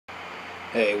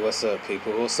Hey, what's up,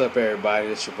 people? What's up, everybody?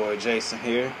 It's your boy Jason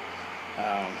here,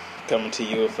 coming to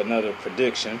you with another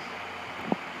prediction.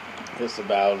 It's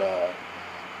about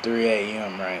 3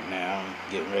 a.m. right now. I'm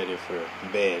getting ready for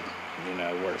bed,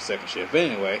 work second shift. But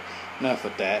anyway, enough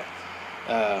with that.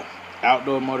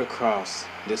 Outdoor motocross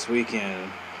this weekend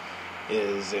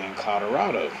is in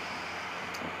Colorado.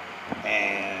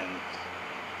 And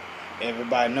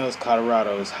everybody knows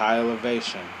Colorado is high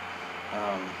elevation.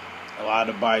 A lot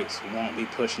of bikes won't be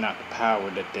pushing out the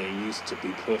power that they used to be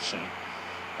pushing.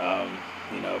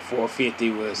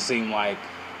 450 would seem like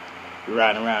you're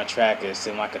riding around a track, it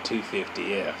seemed like a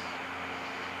 250F.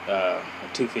 A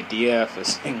 250F would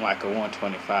seem like a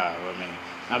 125. I mean,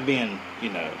 I'm being,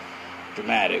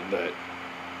 dramatic, but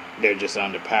they're just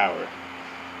underpowered.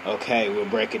 Okay, we'll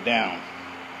break it down.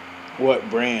 What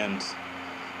brands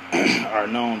are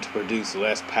known to produce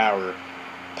less power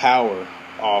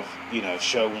off,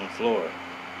 showroom floor?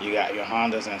 You got your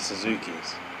Hondas and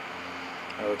Suzukis.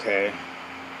 Okay.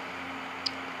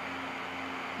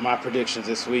 My predictions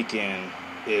this weekend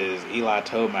is Eli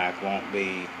Tomac won't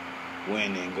be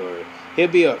winning, or he'll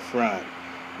be up front,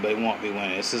 but he won't be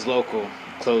winning. It's his local,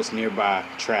 close, nearby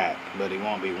track, but he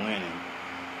won't be winning.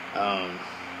 Y'all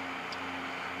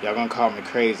gonna call me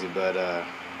crazy, but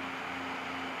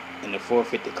in the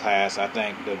 450 class, I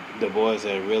think the boys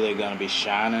that are really gonna be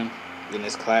shining in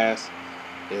this class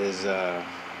is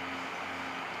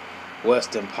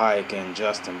Weston Pike and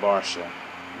Justin Barcia.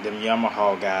 Them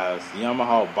Yamaha guys,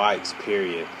 Yamaha bikes,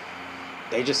 period.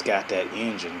 They just got that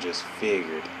engine just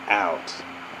figured out.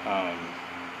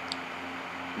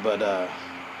 But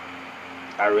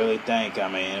I really think,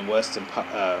 Weston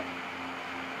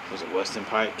was it Weston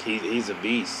Pike? He's a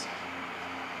beast.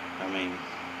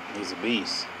 He's a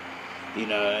beast.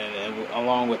 And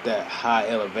along with that high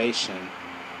elevation,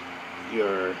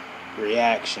 your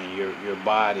reaction, your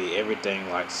body, everything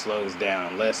slows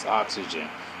down, less oxygen.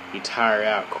 You tire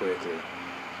out quickly.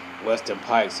 Weston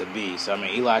Pike's a beast.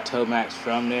 Eli Tomac's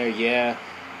from there, yeah,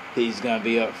 he's gonna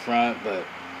be up front, but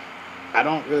I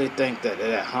don't really think that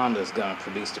Honda's gonna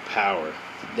produce the power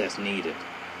that's needed.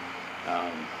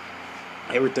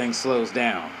 Everything slows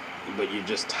down, but you're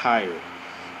just tired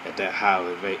at that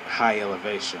high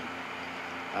elevation.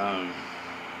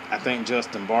 I think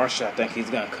Justin Barcia, I think he's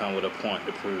going to come with a point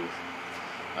to prove.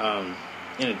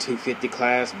 In the 250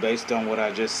 class, based on what I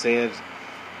just said,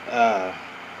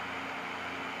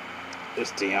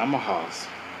 it's the Yamahas.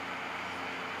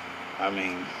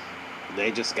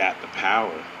 They just got the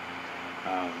power.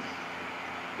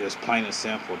 It's plain and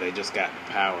simple. They just got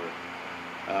the power.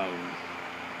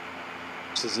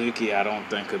 Suzuki, I don't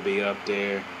think could be up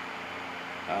there.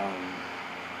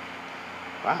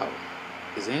 Wow.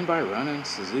 Is anybody running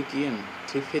Suzuki in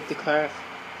 250 class?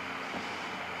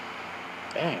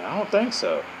 Dang, I don't think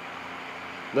so.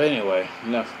 But anyway,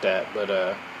 enough of that. But,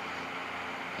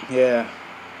 yeah,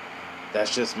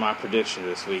 that's just my prediction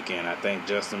this weekend. I think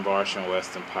Justin Barcia and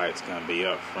Weston Pike's going to be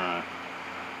up front.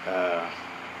 I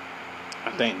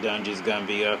think Dungey's going to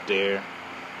be up there.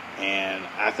 And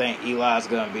I think Eli's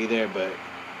going to be there, but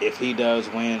if he does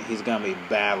win, he's going to be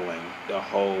battling the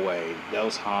whole way.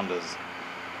 Those Hondas,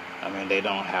 they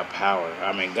don't have power.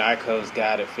 Geico's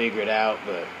got it figured out,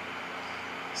 but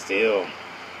still,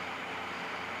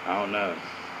 I don't know.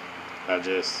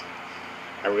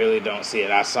 I really don't see it.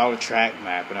 I saw the track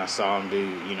map, and I saw him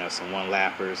do, some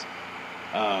one-lappers.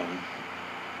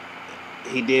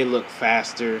 He did look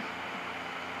faster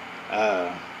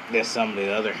than some of the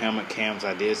other helmet cams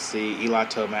I did see. Eli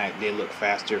Tomac did look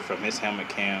faster from his helmet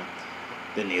cam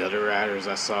than the other riders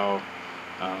I saw.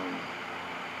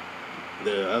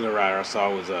 The other rider I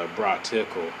saw was a Broc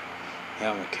Tickle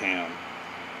helmet cam.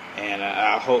 And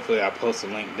hopefully I'll post a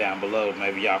link down below.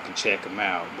 Maybe y'all can check them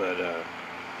out. But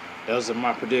those are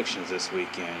my predictions this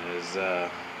weekend. Is the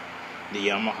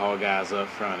Yamaha guys up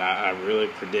front. I really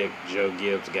predict Joe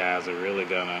Gibbs guys are really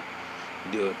going to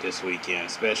do it this weekend,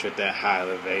 especially at that high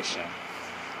elevation.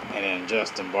 And then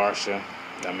Justin Barcia,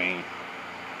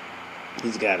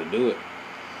 he's got to do it.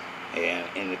 And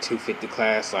in the 250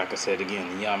 class, like I said again,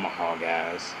 the Yamaha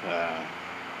guys,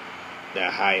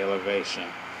 that high elevation,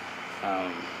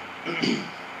 and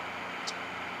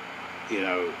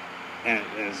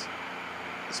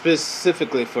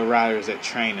specifically for riders that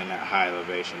train in that high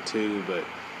elevation too. But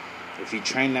if you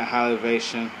train that high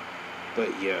elevation, but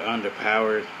you're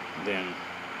underpowered, then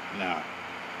no.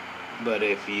 But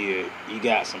if you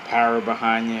got some power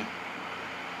behind you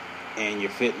and your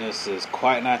fitness is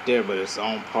quite not there, but it's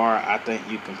on par, I think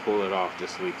you can pull it off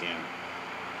this weekend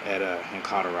in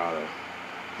Colorado.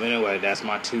 But anyway, that's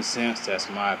my 2 cents. That's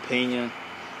my opinion.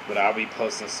 But I'll be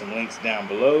posting some links down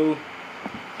below.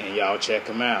 and y'all check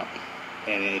them out.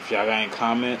 And if y'all got any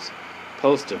comments,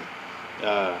 post them.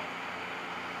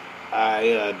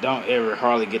 I don't ever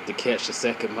hardly get to catch the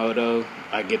second moto.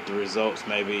 I get the results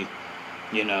maybe,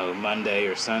 Monday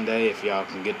or Sunday. If y'all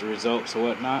can get the results or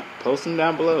whatnot, post them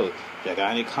down below. If y'all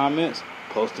got any comments,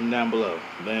 post them down below.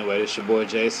 But anyway, this your boy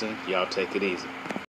Jason. Y'all take it easy.